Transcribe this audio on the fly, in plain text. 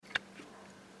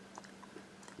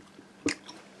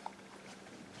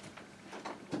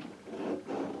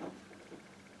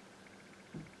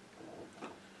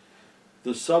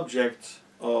The subject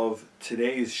of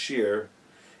today's shir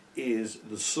is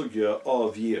the sugya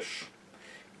of Yish.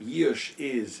 Yish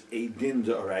is a din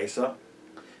d'oraisa,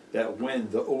 that when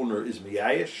the owner is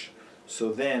miyayish,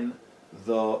 so then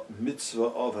the mitzvah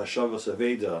of Hashavas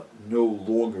Aveida no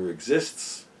longer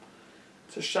exists.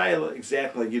 It's a shaila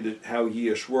exactly like how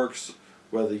Yish works,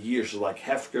 whether Yish is like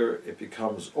Hefker, it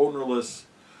becomes ownerless,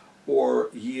 or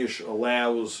Yish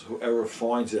allows whoever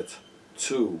finds it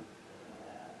to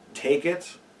take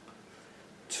it,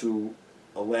 to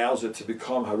allows it to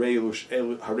become Harei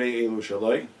Elu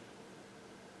Shalai.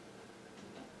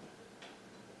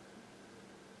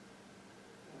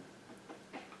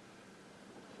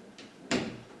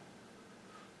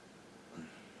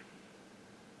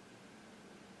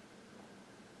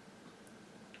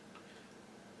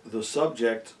 The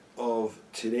subject of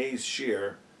today's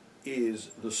shir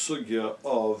is the sugya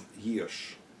of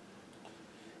Yish.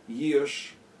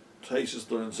 Yish, Taisus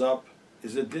learns up,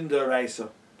 is a din d'oraisa.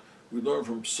 We learn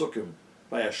from Psukim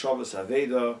by Hashavas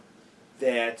Aveida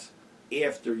that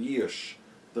after Yish,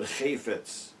 the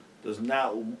chayfetz does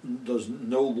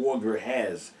no longer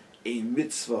has a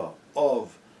mitzvah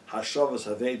of Hashavas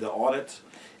Aveida on it.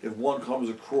 If one comes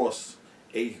across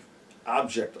a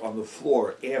object on the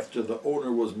floor after the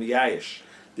owner was miyayish,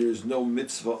 there is no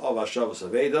mitzvah of Hashavas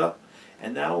Aveida,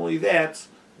 and not only that,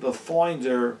 the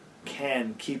finder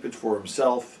can keep it for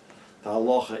himself. The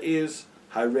halacha is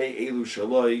Harei Elu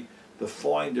Shalai. The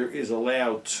finder is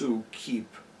allowed to keep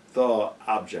the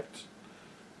object.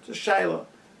 It's a shaila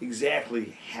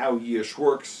exactly how Yish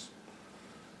works.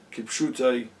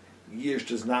 Kipshutai, Yish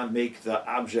does not make the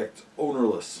object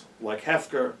ownerless like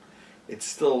Hefker. It's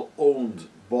still owned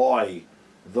by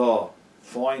the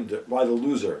finder, by the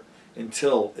loser,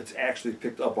 until it's actually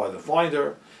picked up by the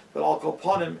finder. But Al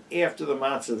Kapanim, after the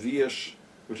matzah of Yish,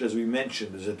 which as we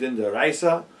mentioned is a din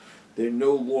d'oraisa, there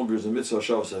no longer is a mitzvah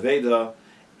Hashavas Aveida,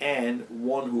 and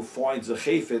one who finds a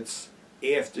chayfetz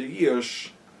after Yish,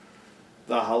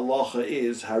 the halacha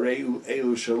is Harei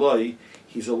Elu Shalai,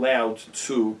 he's allowed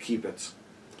to keep it.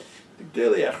 The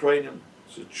Gdei Achreinim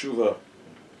is a tshuva.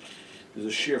 There's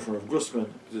a shir from Rav Gusman,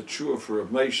 there's a tshuva for Rav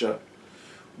Meisha,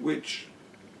 which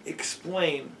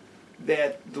explain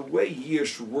that the way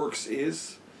Yish works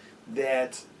is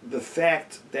that the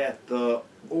fact that the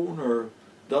owner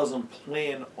doesn't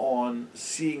plan on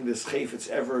seeing this chayfetz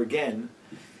ever again,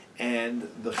 and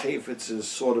the chayfetz is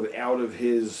sort of out of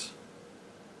his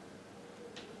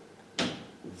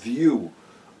view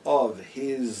of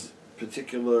his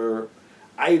particular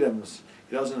items,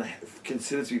 he doesn't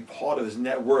consider it to be part of his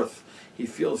net worth, he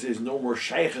feels there's no more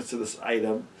shaykhs to this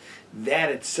item,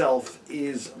 that itself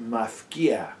is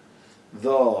mafkia,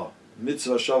 the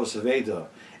mitzvah Hashavas Aveida,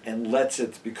 and lets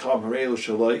it become Harei Elu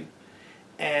Shalai.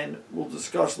 And we'll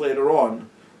discuss later on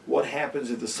what happens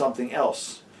if there's something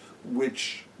else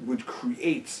which would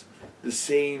create the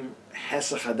same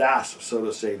hesach hadas, so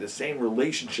to say, the same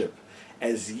relationship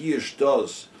as Yish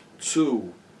does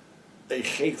to a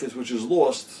chayfetz which is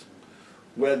lost,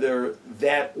 whether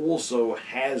that also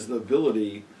has the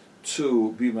ability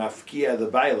to be mafkia the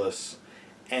bailas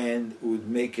and would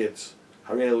make it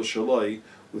Harei Elu Shalai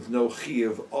with no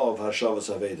chiyuv of Hashavas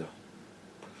Aveida.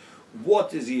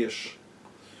 What is Yish?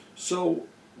 So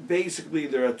basically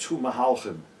there are two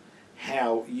mahalchim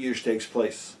how Yish takes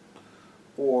place,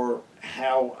 or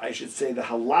how I should say the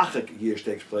halachic Yish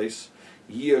takes place,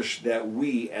 Yish that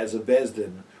we as a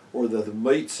bezdin or the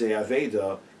Meitzei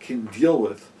Aveida can deal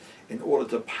with in order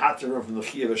to pater him from the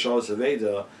chiyuv Hashavas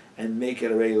Aveida and make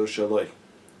it a Harei Elu Shalai.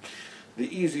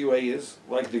 The easy way is,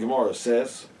 like the Gemara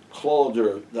says,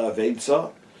 Chloder the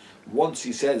Aveitza, once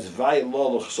he says Vay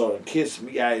lo l'chsar kiss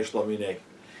miyayish laminei,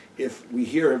 if we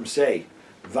hear him say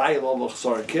Vay lo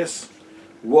l'chsar kiss,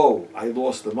 woe, I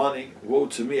lost the money, woe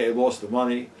to me, I lost the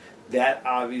money, that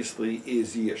obviously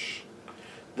is Yish.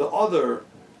 The other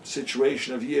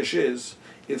situation of Yish is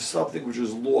if something which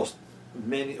was lost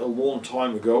a long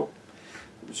time ago,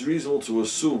 it's reasonable to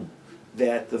assume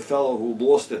that the fellow who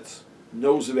lost it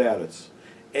knows about it.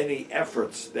 Any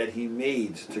efforts that he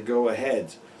made to go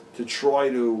ahead to try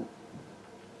to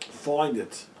find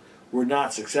it were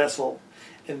not successful,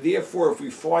 and therefore if we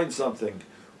find something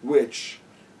which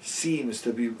seems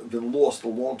to be been lost a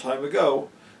long time ago,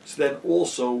 so then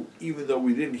also, even though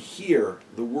we didn't hear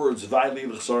the words Vayli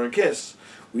l'chsar and kiss,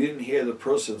 we didn't hear the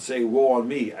person say, woe on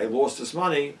me, I lost this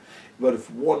money, but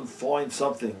if one finds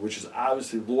something which is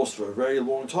obviously lost for a very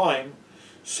long time,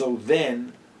 so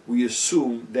then we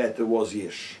assume that there was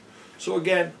Yish. So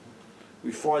again,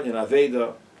 we find in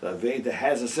Aveida, the Aveida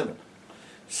has a siman.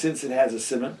 Since it has a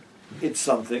siman, it's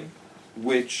something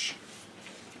which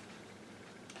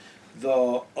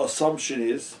the assumption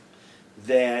is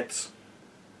that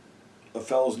a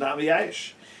fellow's not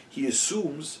miyayish. He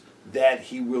assumes that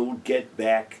he will get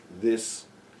back this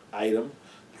item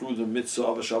through the mitzvah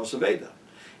of Hashavas Aveida.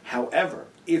 However,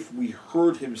 if we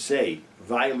heard him say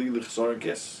 "Vayli lichzor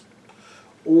kis,"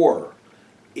 or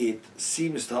it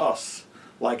seems to us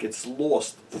like it's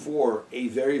lost for a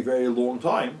very, very long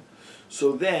time,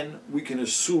 so then we can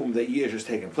assume that Yish has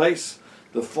taken place.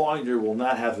 The finder will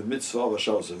not have a mitzvah of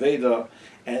Hashavas Aveida,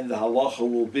 and the halacha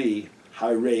will be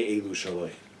Harei Elu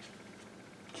Shaloi.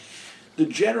 The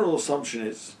general assumption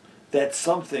is that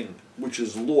something which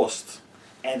is lost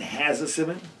and has a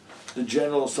siman, the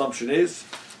general assumption is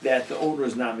that the owner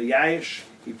is not miyayish,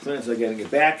 he plans on getting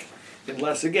it back,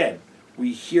 unless again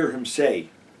we hear him say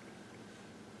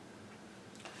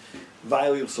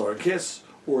Vayli l'chzor kis,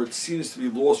 or it seems to be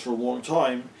lost for a long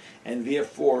time, and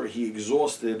therefore he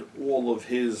exhausted all of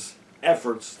his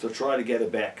efforts to try to get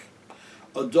it back.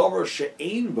 A davar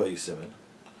she'ein by siman,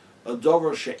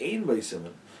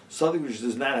 something which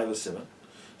does not have a siman,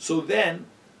 so then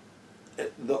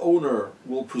the owner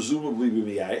will presumably be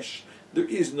miyayish. There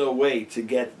is no way to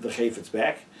get the chayfetz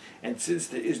back, and since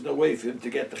there is no way for him to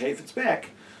get the chayfetz back,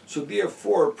 so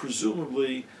therefore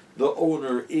presumably the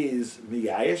owner is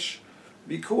miyayish,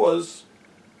 because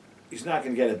he's not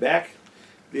going to get it back.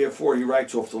 Therefore he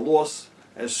writes off the loss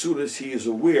as soon as he is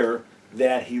aware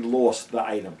that he lost the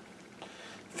item.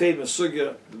 Famous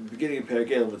sugya, the beginning of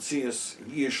Perikei Metzias,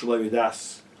 Yish Lo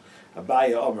Midas.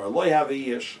 Abaya Omer Lo Have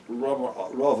Yish,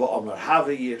 Rava Omer Have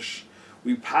Yish.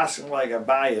 We pass him like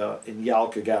Abaya in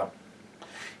Yal Kagam.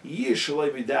 Yish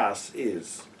Lo Midas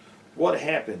is what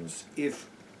happens if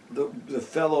the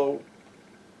fellow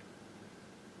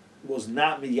was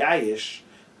not miyayish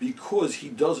because he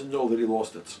doesn't know that he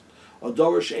lost it. A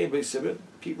davar she'ein bei siman,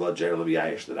 people are generally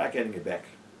miyayish, they're not getting it back.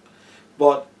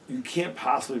 But you can't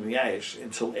possibly miyayish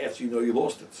until after you know you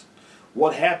lost it.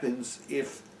 What happens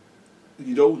if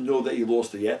you don't know that you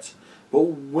lost it yet? But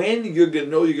when you're going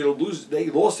to know you're going to lose that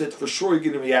you lost it, for sure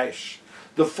you're going to miyayish.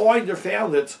 The finder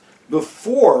found it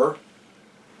before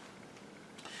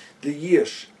the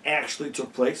yish actually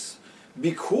took place,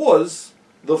 because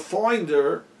the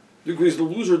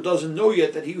loser doesn't know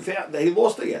yet that he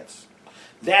lost it yet.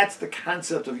 That's the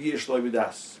concept of Yish Lo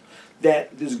Midas.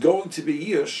 That there's going to be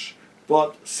Yish,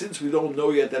 but since we don't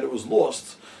know yet that it was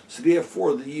lost, so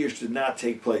therefore the Yish did not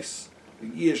take place. The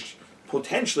Yish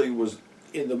potentially was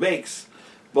in the makes,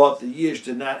 but the Yish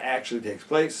did not actually take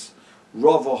place.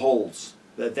 Rava holds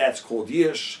that that's called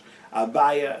Yish.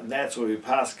 Abaya, and that's what we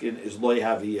paskin, is Lo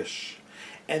Have Yish.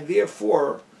 And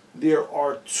therefore, there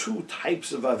are two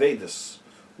types of Avedas,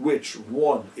 which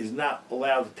one is not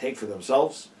allowed to take for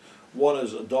themselves. One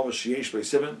is a davar sheyesh bei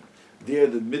siman. There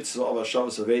the mitzvah of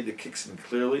Hashavas Aveida kicks in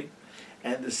clearly.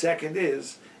 And the second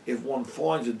is, if one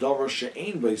finds a davar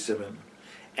she'ein bei siman,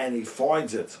 and he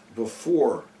finds it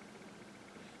before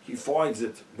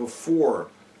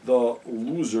the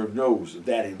loser knows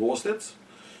that he lost it,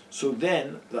 so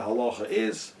then the halacha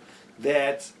is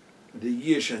that the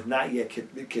yish has not yet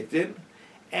kicked in,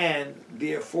 and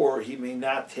therefore he may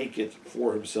not take it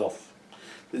for himself.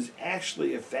 There's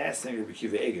actually a fascinating Rabbi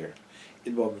Akiva Eiger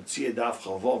in Bamitzia Daf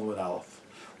Chavav and Aleph.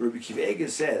 Rabbi Akiva Eiger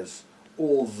says,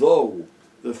 although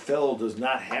the fellow does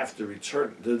not have to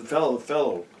return, the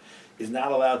fellow is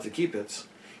not allowed to keep it,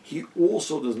 he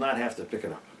also does not have to pick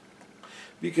it up.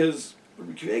 Because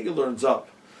Rabbi Akiva Eiger learns up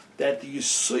that the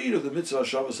yesod of the mitzvah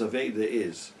Hashavas Aveida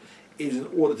is in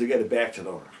order to get it back to the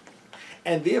owner.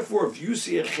 And therefore, if you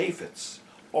see a chayfetz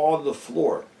on the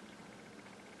floor,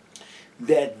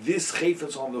 that this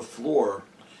chayfetz on the floor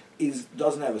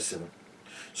doesn't have a siman.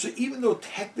 So even though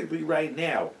technically right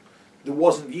now there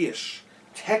wasn't yish,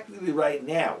 technically right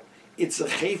now it's a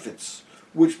chayfetz,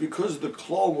 which because of the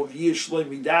klal of yish lo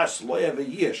midas lo have a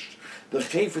yish, the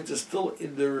chayfetz is still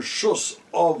in the rishus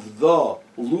of the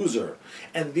loser,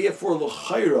 and therefore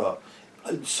l'chayra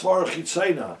Svar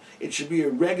Chitzayna, it should be a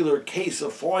regular case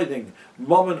of finding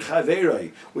Mammon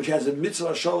Chaverei, which has a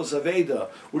mitzvah Hashavas Aveida,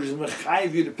 which is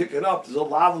mechayiv you to pick it up. There's a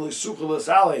lavali sukkah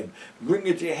salim, bring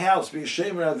it to your house, be a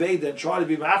shemer Aveida, and try to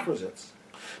be machrazitz.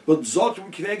 But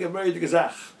Zotum Kivega married to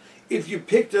Gazach. If you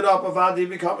picked it up, Avadi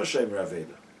become a shemer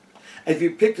Aveida. If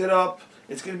you picked it up,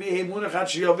 it's going to be a munachat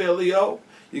shiyav.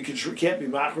 You can't be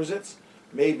machrazitz.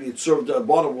 Maybe it's served. The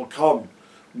bottom will come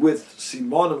with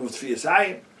simonim of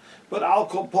tfiyasayim. But I'll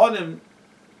call upon him,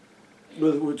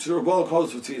 which the Rebbe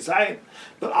calls for Tziyasayim,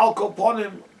 but I'll call upon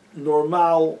him,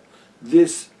 normal,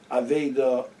 this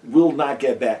Aveda will not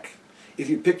get back. If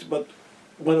you picked, but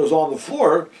when it was on the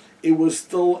floor, it was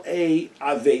still a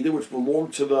Aveda, which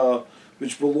belonged to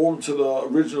the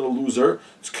original loser.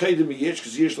 It's Kaidem Yish,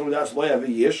 because Yish don't have a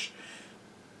Yish.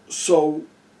 So,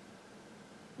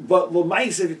 but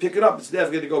L'maisa, if you pick it up, it's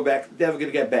never going to go back, never going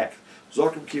to get back.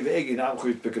 Zorkim Kiva Eger, you're not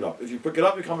to pick it up. If you pick it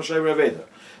up, you become a Hashavas Aveida.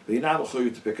 But you're not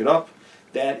to pick it up.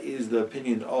 That is the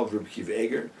opinion of Rabbi Kiva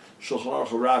Eger. Shulchan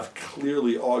Aruch Rav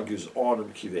clearly argues on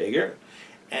Rabbi Kiva Eger.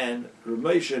 And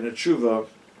Ramesha and Tshuva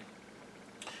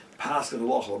paskin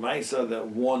halacha l'maisa that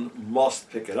one must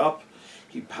pick it up.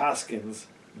 He paskins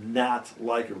not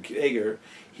like Rabbi Kiva Eger.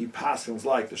 He paskins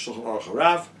like the Shulchan Aruch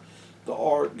Rav, the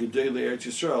Or Gedolei Eretz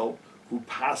Yisrael, who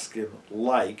paskin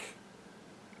like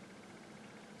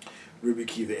Rabbi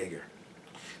Kiva Eger.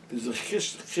 There's a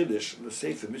chiddush in the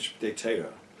Sefer Mishpatei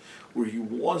Torah where he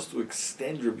wants to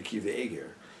extend Rabbi Kiva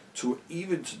Eger to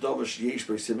even to Davar Yesh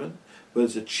Bei Simon, but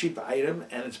it's a cheap item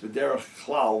and it's b'derech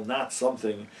klal, not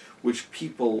something which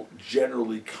people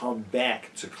generally come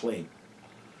back to claim.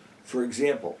 For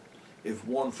example, if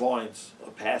one finds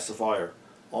a pacifier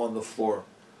on the floor,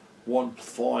 one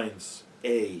finds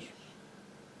a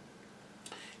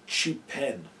cheap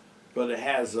pen, but it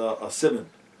has a simon,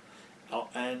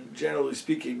 and generally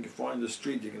speaking, you find the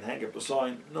street, you can hang up a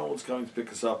sign, no one's coming to pick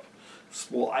us up.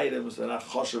 Small items, they're not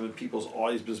chashav in people's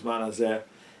eyes, bisman hazeh,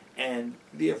 and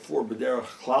therefore, b'derech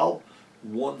klal,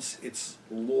 once it's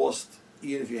lost,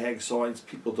 even if you hang signs,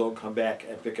 people don't come back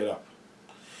and pick it up.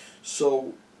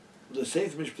 So, the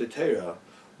Sefer Mishpatei Torah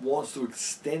wants to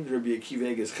extend Rabbi Akiva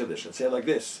Eger's chiddush and say like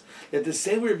this: that the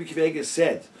same way Rabbi Akiva Eger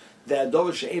said that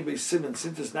Davar she'ein bei simon,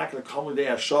 since it's not going to come l'dei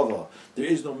hashava, there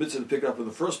is no mitzvah to pick it up in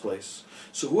the first place.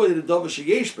 So, who are the Davar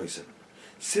she'yesh bei simon?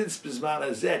 Since Bisman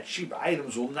Hazeh, cheap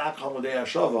items will not come with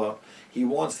Hashava, he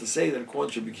wants to say that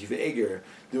according to Rabbi Kiva Eger,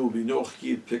 there will be no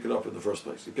chiyuv to pick it up in the first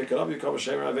place. You pick it up, you become a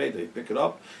Hashavas Aveida. You pick it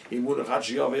up, you munach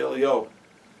hachiyav elio.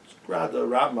 It's Rada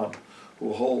Rambam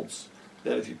who holds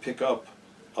that if you pick up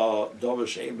Davar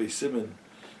she'ein bei simon,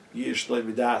 yish shlei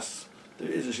midas, there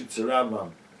is a shitza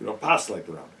Rambam. You don't pass like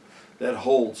the Rambam. That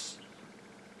holds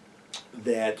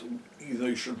that even though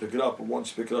you shouldn't pick it up, but once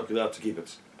you pick it up, you're allowed to keep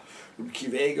it. Rabbi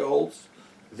Kiva Eger holds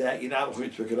that you're not going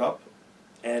to pick it up,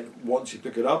 and once you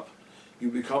pick it up, you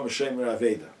become a Hashavas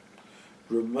Aveida.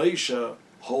 Ramesha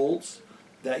holds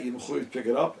that you're going to pick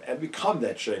it up and become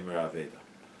that Hashavas Aveida.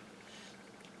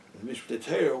 The Mishpatei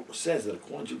Torah says that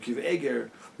according to Kiva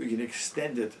Eger, we can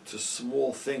extend it to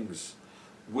small things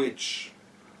which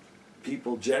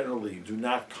people generally do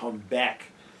not come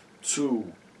back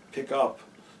to pick up,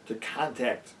 to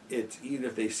contact it, even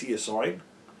if they see a sign.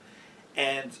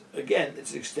 And again,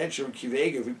 it's an extension of Kiva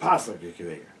Eger if we pass like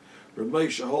Kiva Eger.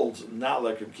 Ramesha holds not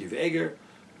like Kiva Eger,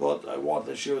 but I want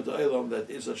to share with the Eilam that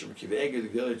is such a Kiva Eger, the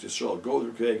Gedolei Eretz Yisrael goes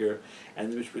with Kiva Eger,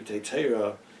 and the Mishpatei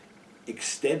Torah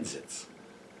extends it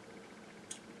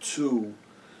to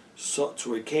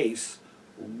a case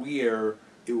where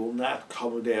it will not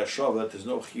come with Hashava, that there's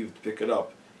no chiyuv to pick it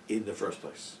up in the first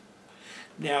place.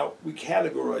 Now, we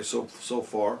categorize so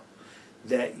far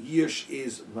that Yish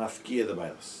is mafkia the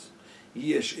Bailas.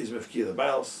 Yish is mafkia the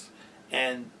Bailas,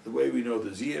 and the way we know the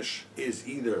Yish is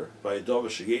either by a Davar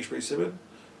she'yesh bei simon,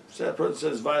 so that person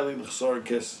says, Vayli l'chsar and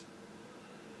kiss.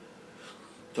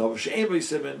 Davar she'ein bei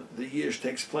simon, the Yish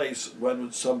takes place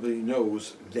when somebody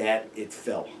knows that it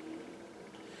fell.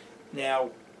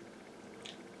 Now,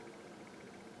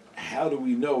 how do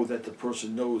we know that the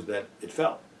person knows that it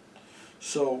fell?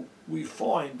 So we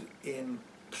find in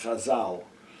Chazal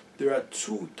there are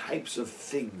two types of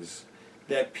things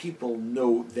that people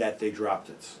know that they dropped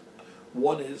it.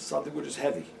 One is something which is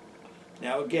heavy.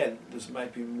 Now again, this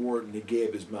might be more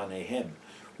negeb is manehem,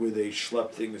 where they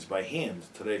schlep things by hand.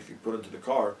 Today, if you put into the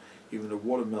car, even a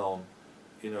watermelon,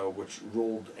 which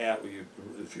rolled out,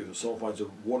 if someone finds a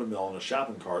watermelon in a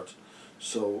shopping cart,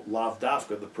 so lav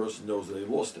dafka, the person knows that they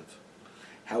lost it.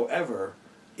 However,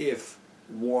 if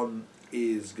one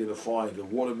is going to find a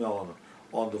watermelon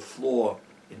on the floor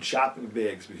in shopping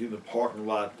bags between the parking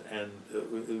lot and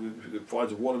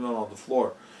finds a watermelon on the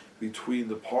floor between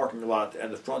the parking lot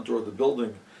and the front door of the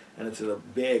building, and it's in a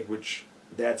bag, which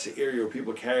that's the area where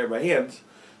people carry it by hand,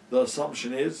 the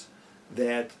assumption is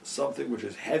that something which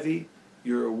is heavy,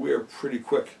 you're aware pretty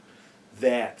quick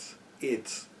that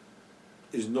it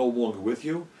is no longer with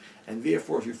you, and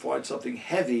therefore if you find something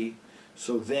heavy, if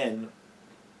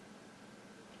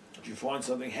you find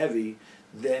something heavy,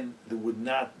 then there would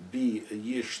not be a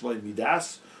yish shlei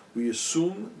midas. We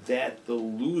assume that the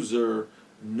loser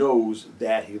knows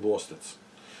that he lost it.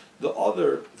 The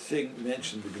other thing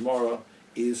mentioned in the Gemara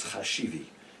is chashivi,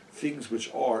 things which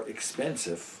are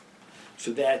expensive,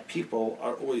 so that people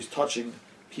are always touching,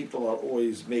 people are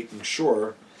always making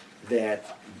sure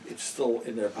that it's still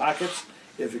in their pockets.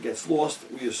 If it gets lost,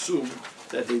 we assume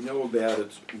that they know about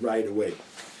it right away.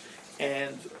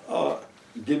 And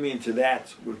Dimian to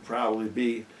that would probably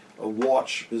be a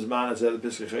watch, Bisman, as the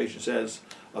Pesachation says,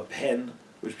 a pen,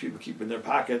 which people keep in their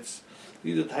pockets.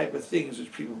 These are the type of things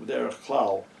which people with their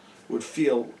klal would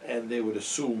feel, and they would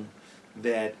assume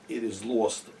that it is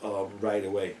lost right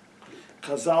away.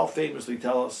 Chazal famously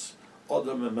tell us,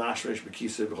 Adam mashresh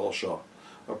b'kisei b'chol shah,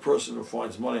 a person who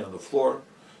finds money on the floor.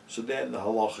 So then the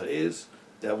halacha is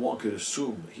that one could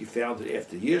assume he found it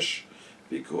after Yish,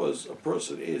 because a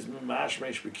person is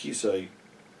mashresh b'kisei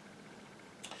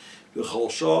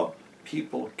b'chol shah.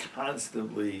 People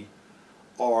constantly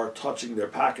are touching their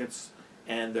pockets,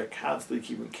 and they're constantly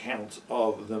keeping count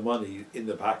of the money in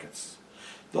the pockets.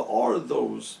 There are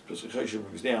those, Pesachation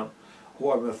brings down, who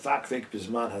are mefakvek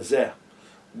bizman hazeh,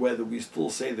 whether we still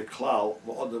say the klal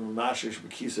v'adam mashish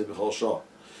b'kisei b'chol shah,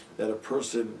 that a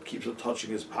person keeps on touching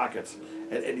his pockets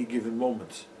at any given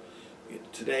moment.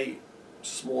 Today,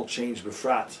 small change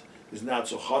befrat is not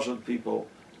so chash to people.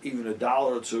 Even $1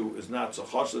 or $2 is not so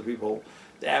chash to people.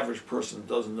 The average person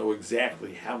doesn't know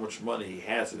exactly how much money he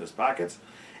has in his pockets,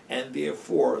 and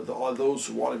therefore there are those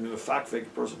who want to be mefakvek. A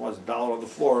person finds $1 on the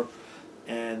floor,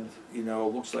 and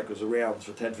looks like it was around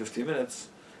for 10-15 minutes,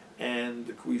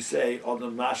 and we say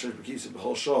Adam mashish b'kisei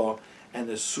b'chol shah, and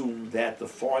assume that the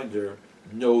finder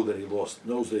knows that he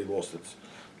lost it.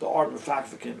 The art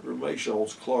mefakvek Ramesha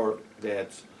holds clear that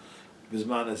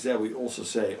bisman hazeh we also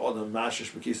say Adam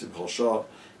mashish b'kisei b'chol shah,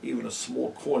 even a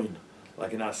small coin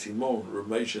like an asimon.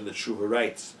 Ramesha in the Tshuva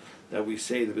writes that we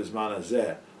say the bisman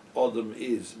hazeh Adam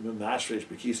is mashresh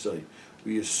b'kisei.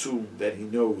 We assume that he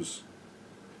knows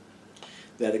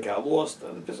that it got lost,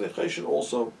 and the Pesachation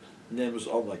also names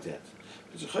on like that.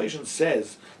 Pesachation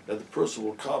says that the person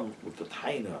will come with the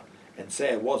taina and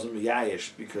say, I wasn't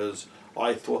miyayish because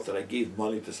I thought that I gave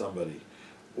money to somebody,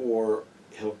 or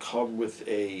he'll come with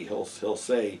he'll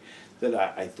say that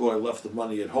I thought I left the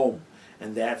money at home,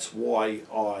 and that's why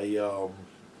I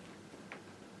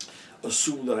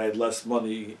assumed that I had less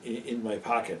money in my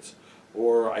pockets,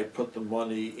 or I put the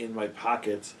money in my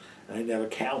pockets and I never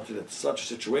counted it. Such a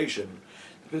situation,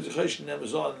 the Pesachation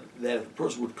is on that if a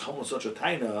person would come with such a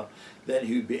taina, then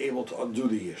he would be able to undo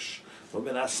the yish. But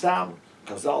min astam,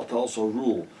 Chazal tells a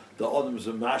rule, the Adam is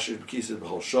a mashish b'kisei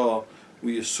b'chol shah.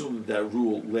 We assume that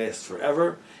rule lasts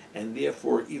forever, and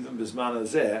therefore even bisman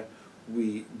hazeh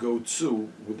we go to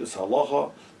with this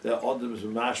halacha that Adam is a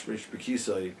mashish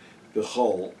b'kisei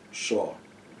b'chol shah.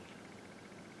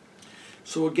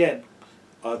 So again,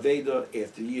 Aveida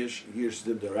after Yish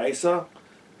the Deraisa,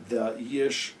 the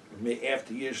Yish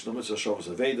after Yish no mitzvah Hashavas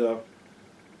Aveida,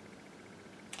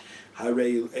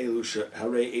 Harei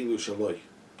elu shaloi,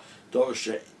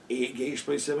 Dosha geish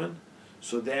b'simen,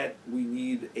 so that we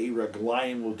need a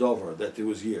raglayim l'dover, that there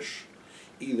was Yish,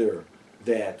 either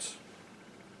that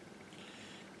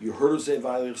you heard of say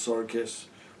vaylich sarkis.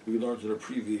 We learned in a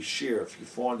previous share, if you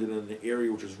find it in an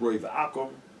area which is roiv akum,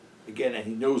 again, and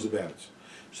he knows about it,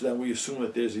 so then we assume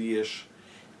that there's a yish.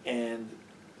 And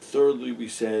thirdly, we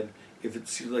said if it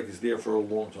seems like it's there for a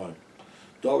long time,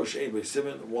 davish ein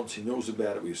simon, once he knows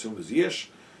about it, we assume there's a yish.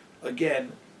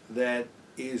 Again, that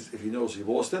is if he knows he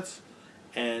lost it,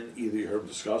 and either you heard him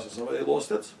discuss it, somebody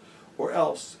lost it, or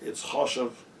else it's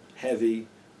chashav, heavy,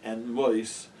 and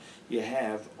mois. You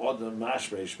have adam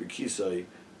mashresh b'kisei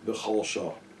b'chol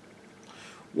shah.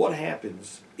 What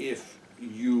happens if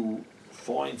you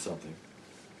find something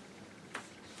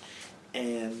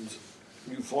and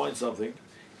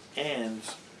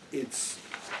it's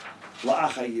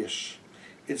la'achayish?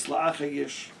 It's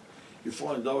la'achayish. You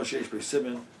find davar sheish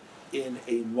b'simen in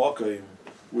a makom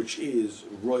which is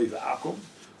roiv akum,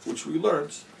 which we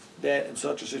learned that in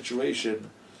such a situation,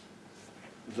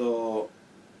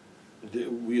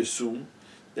 we assume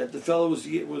that the fellow was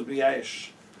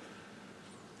biyayish.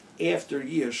 After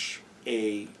Yish,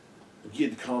 a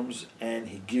Yid comes and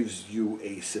he gives you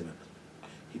a siman.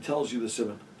 He tells you the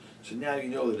siman. So now you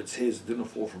know that it's his, it didn't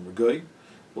fall from a guy.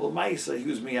 Well, the Maisa, he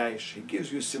was miyayish. He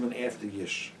gives you a siman after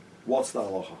Yish. What's the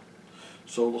halacha?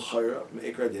 So, l'chayra,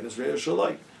 me'ikra din is re'er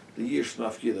shalai. The Yish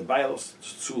mafkir, the bailos,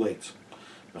 it's too late.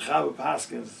 Mechaber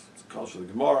paskins, it comes from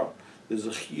the Gemara, there's a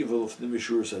chival of the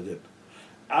mishur sadin.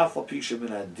 Afal pisha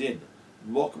min adin,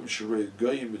 mokum shrei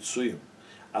goyim mitzuyim.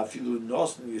 Afilu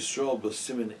nosn Yisrael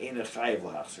b'simin ein chayiv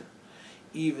l'hachzer.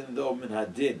 Even though min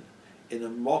hadin in a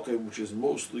makom which is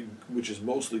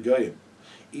mostly goyim,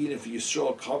 even if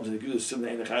Yisrael comes and gives a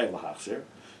simin ein chayiv l'hachzer,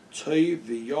 toiv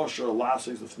v'yosher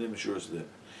lasik l'fnim mishur sadin.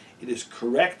 It is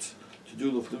correct to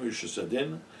do l'fnim mishur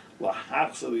sadin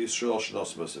l'hachzer Yisrael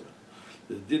shnos b'simin.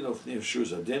 The din of l'fnim mishur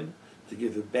sadin to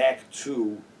give it back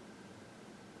to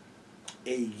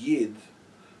a yid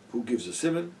who gives a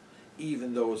simin,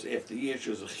 even though it's after years,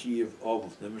 there's a chiv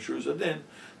of the Mishur Zadin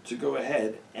to go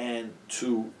ahead and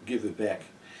to give it back.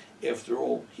 After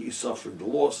all, he's suffering the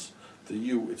loss. For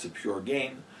you, it's a pure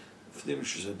gain. For the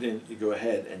Mishur Zadin, you go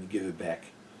ahead and you give it back.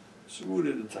 It's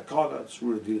rooted in Takana, it's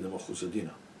rooted in the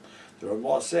Machusadina. The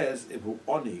Ramah says, if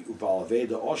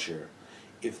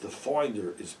the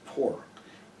finder is poor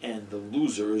and the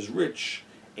loser is rich,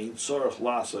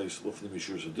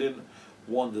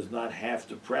 one does not have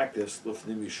to practice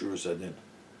Lifnei Mishur Zadin.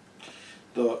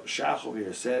 The Shach over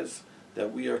here says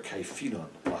that we are kaifinon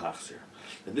lahachzir.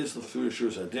 And this Lifnei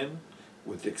Mishur Zadin,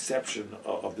 with the exception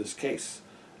of this case,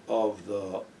 of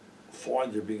the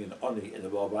finder being an ani and the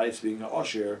Balbais being an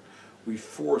Asher, we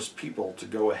force people to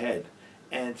go ahead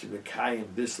and to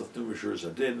Mekayim this Lifnei Mishur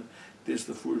Zadin. This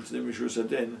Lifnei Mishur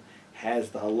Zadin has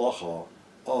the halacha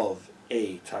of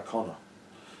a takana.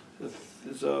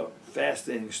 There's a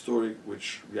fascinating story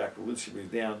which Yaakov Litzi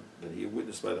brings down that he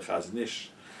witnessed by the Chazon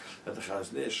Ish, that the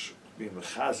Chazon Ish being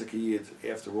Mechazik Yid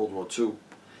after World War II,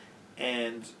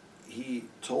 and he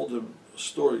told him a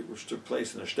story which took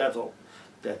place in a shtetl,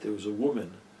 that there was a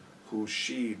woman who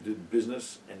she did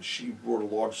business and she brought a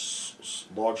large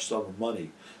sum of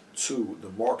money to the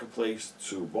marketplace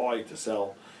to buy, to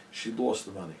sell. She lost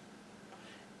the money.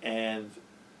 And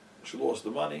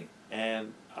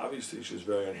obviously she was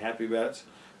very unhappy about it.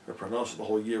 Her parnasa the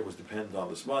whole year was dependent on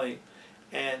this money,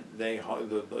 and the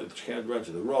came went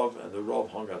to the Rav, and the Rav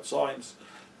hung out signs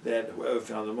that whoever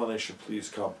found the money should please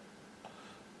come.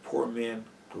 Poor man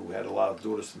who had a lot of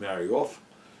daughters to marry off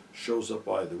shows up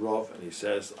by the Rav and he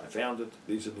says, I found it,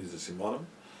 these are simonim,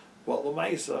 but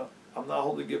l'maisa, I'm not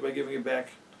holding it by giving it back.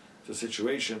 It's a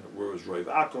situation where it was Roiv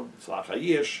Akum, Tzlach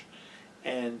HaYish,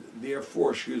 and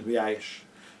therefore she was Miyayish.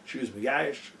 She was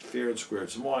Miyayish, fair and square,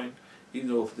 it's mine. Even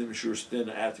though if the Mishur Sadin,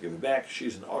 I have to give it back.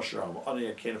 She's an Usher, I'm Ani,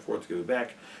 I can't afford to give it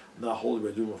back. I'm not holding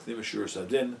by doing with the Mishur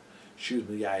Sadin. She was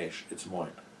Miyayish, it's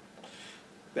mine.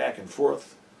 Back and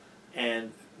forth,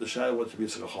 and the Shai went to be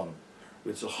Tzchachanim.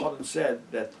 Tzchachanim said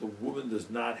that the woman does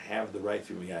not have the right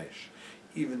to be Miyayish.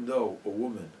 Even though a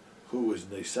woman who is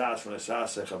Nesas for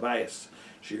Nesas Sechabayis,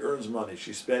 she earns money,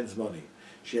 she spends money,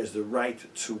 she has the right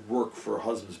to work for her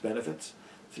husband's benefits.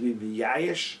 To be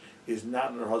Miyayish is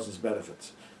not in her husband's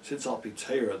benefits. Since Al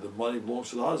Pitera, the money belongs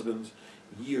to the husband,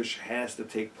 Yish has to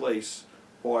take place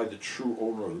by the true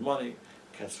owner of the money.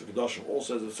 Ketzvah Kedoshim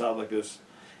also says it sounds like this,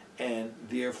 and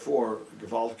therefore,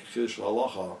 Gevaldik Chiddush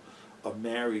Halacha, a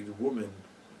married woman,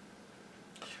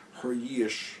 her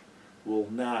Yish will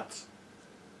not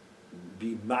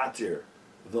be matir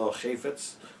the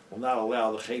chayfetz, will not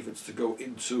allow the chayfetz to go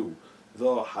into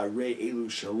the harei elu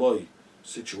shaloi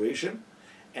situation,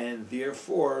 and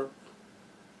therefore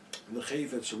the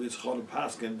chayfetz from Yitzchak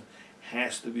Paskin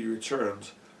has to be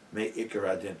returned me ikar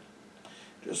adin.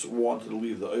 Just wanted to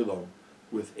leave the olam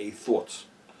with a thought.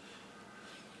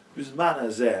 Bizman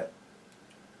hazeh,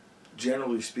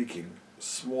 generally speaking,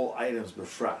 small items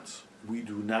befrat, we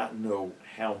do not know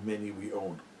how many we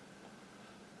own.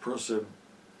 Person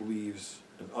leaves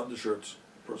an undershirt,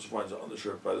 person finds an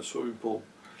undershirt by the swimming pool,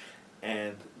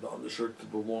 and the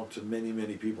undershirt belonged to many,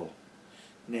 many people.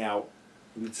 Now,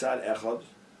 mitzad echad,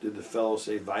 did the fellow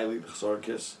say vayli l'chsar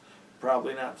kiss?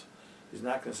 Probably not. He's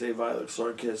not going to say vayli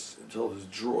l'chsar kiss until his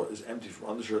drawer is empty from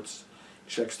undershirts.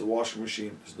 He checks the washing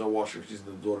machine. There's no washing machine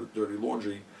in the dirty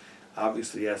laundry.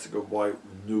 Obviously, he has to go buy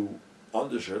new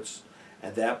undershirts.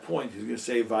 At that point, he's going to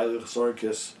say vayli l'chsar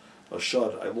kiss, a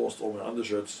shud, I lost all my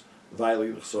undershirts,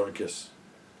 vayli l'chsar kiss.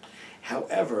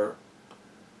 However,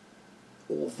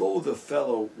 although the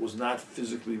fellow was not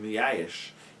physically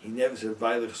miyayish, he never said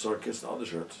vayli l'chsar kiss in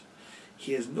undershirts.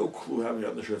 He has no clue how many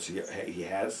undershirts he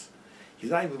has.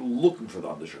 He's not even looking for the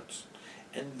undershirts.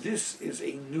 And this is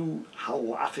a new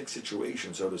halachic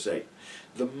situation, so to say.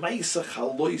 The Maisa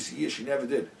Chalois Yish, he never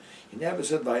did. He never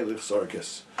said vayli l'chsar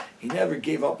kiss. He never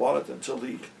gave up on it until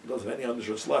he doesn't have any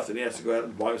undershirts left and he has to go out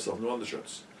and buy himself new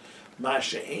undershirts.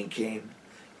 Masha Einkain,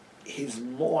 his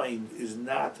mind is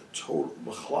not total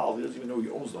machlal. He doesn't even know he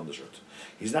owns the undershirt.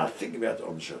 He's not thinking about the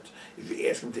undershirt. If you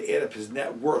ask him to add up his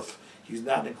net worth, he's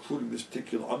not including this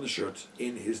particular undershirt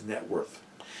in his net worth.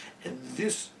 And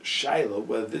this shaila,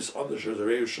 whether this undershirt is a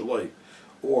Reyu Shaloi,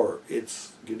 or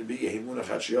it's going to be a Himunach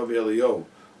Hachiyav Elio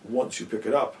once you pick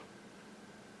it up,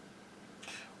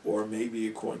 or maybe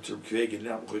according to Kvegin,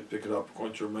 not pick it up,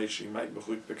 according to Ramesh, you might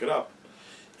pick it up,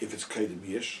 if it's Kaidim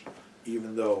Yish,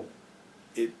 even though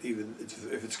if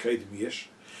it's Kaidim Yish,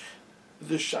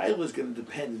 the shaila is going to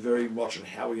depend very much on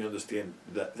how we understand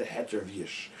the heter of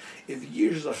Yish. If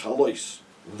Yish is a chalois,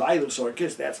 vayli l'chsar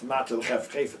kiss, that's matil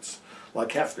chayfetz. Like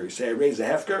Hefker, you say I raise a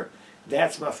Hefker,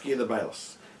 that's mafkir the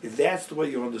bailas. If that's the way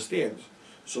you understand,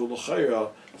 So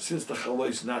l'chayra, since the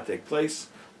chalois not take place,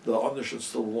 the ownership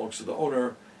still belongs to the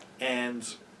owner,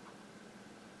 and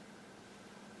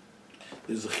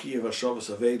there's a chiyuv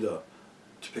Hashavas Aveida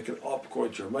to pick it up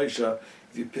according to Ramesha.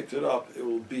 If you picked it up, it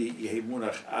will be Yehi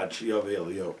Munach Ad Shiyav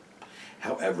Elio.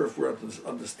 However, if we're to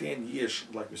understand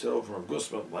Yish, like we said over from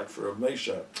Gusman, like for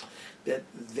Ramesha, that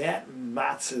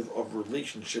matziv of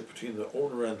relationship between the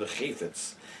owner and the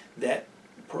chayfetz, that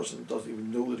person doesn't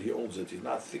even know that he owns it. He's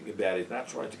not thinking about it. He's not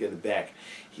trying to get it back.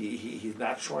 He's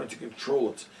not trying to control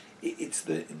it. It's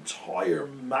the entire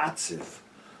matziv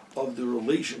of the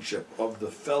relationship of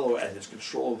the fellow and his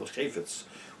control of the chayfetz,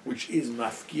 which is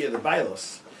mafkia the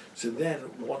bailas. So then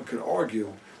one could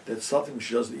argue that something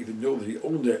she doesn't even know that he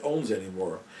owns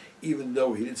anymore, even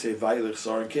though he didn't say vaylich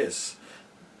sar and kiss,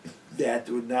 that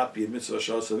would not be a mitzvah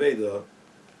Hashavas Aveida,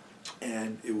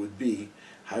 and it would be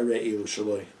Hairei Elu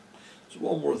Shaloi. So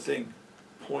one more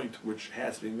point which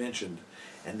has to be mentioned,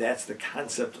 and that's the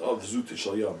concept of Zut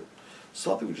Shel Yom.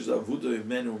 Something which is Avuda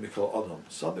Menu Mikol Adam,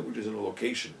 something which is in a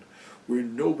location where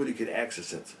nobody could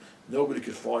access it, nobody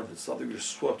could find it, something which is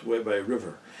swept away by a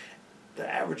river. The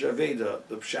average Aveda,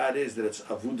 the pshat is that it's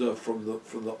Avuda from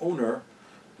the owner,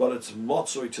 but it's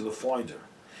Matzoi to the finder.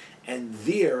 And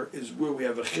there is where we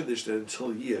have a chiddush that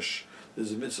until Yish,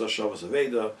 there's a mitzvah Hashavas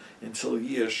Aveida. Until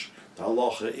Yish, the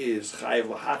halacha is Chayiv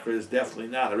L'Hakra is definitely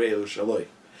not a Reilu Shaloi.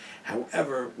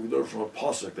 However, we learn from a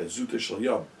pasuk that Zut Shel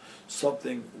Yom,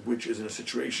 something which is in a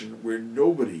situation where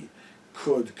nobody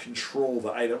could control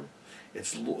the item,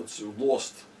 it's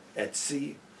lost at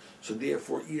sea. So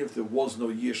therefore, even if there was no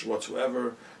Yish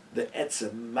whatsoever, the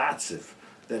etzem matziv,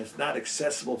 that it's not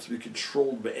accessible to be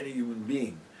controlled by any human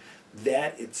being,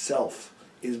 that itself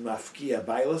is mafkia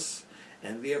bailas,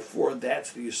 and therefore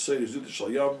that's the yesod of Zut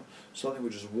Shel Yom, something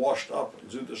which is washed up in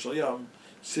Zut Shel Yom,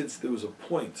 since there was a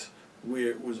point where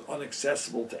it was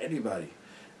inaccessible to anybody,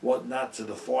 not to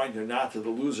the finder, not to the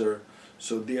loser,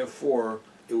 so therefore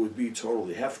it would be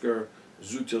totally hefker.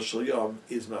 Zut Shel Yom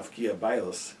is mafkia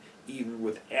bailas, even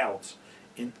without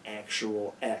an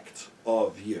actual act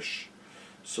of yish.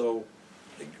 So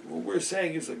what we're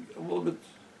saying is a little bit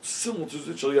similar to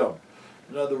Zut Shel Yom.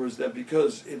 In other words, that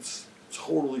because it's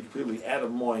totally, completely out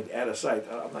of mind, out of sight.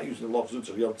 I'm not using the law of Zut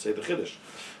Shel Yom to say the chiddush,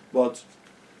 but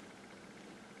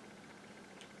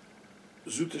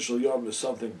Zut Shel Yom is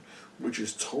something which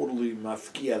is totally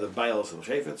mafkia the bailas and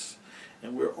chayfetz,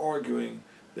 and we're arguing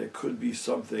there could be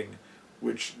something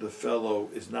which the fellow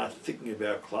is not thinking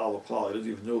about klal or klal. He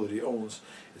doesn't even know that he owns.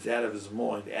 It's out of his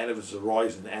mind, out of his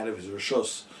horizon, out of his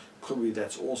rishus. Could be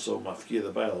that's also mafkia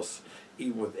the bailas,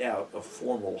 even without a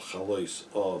formal chalois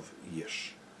of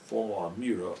yish, formal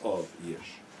amira of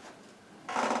yish.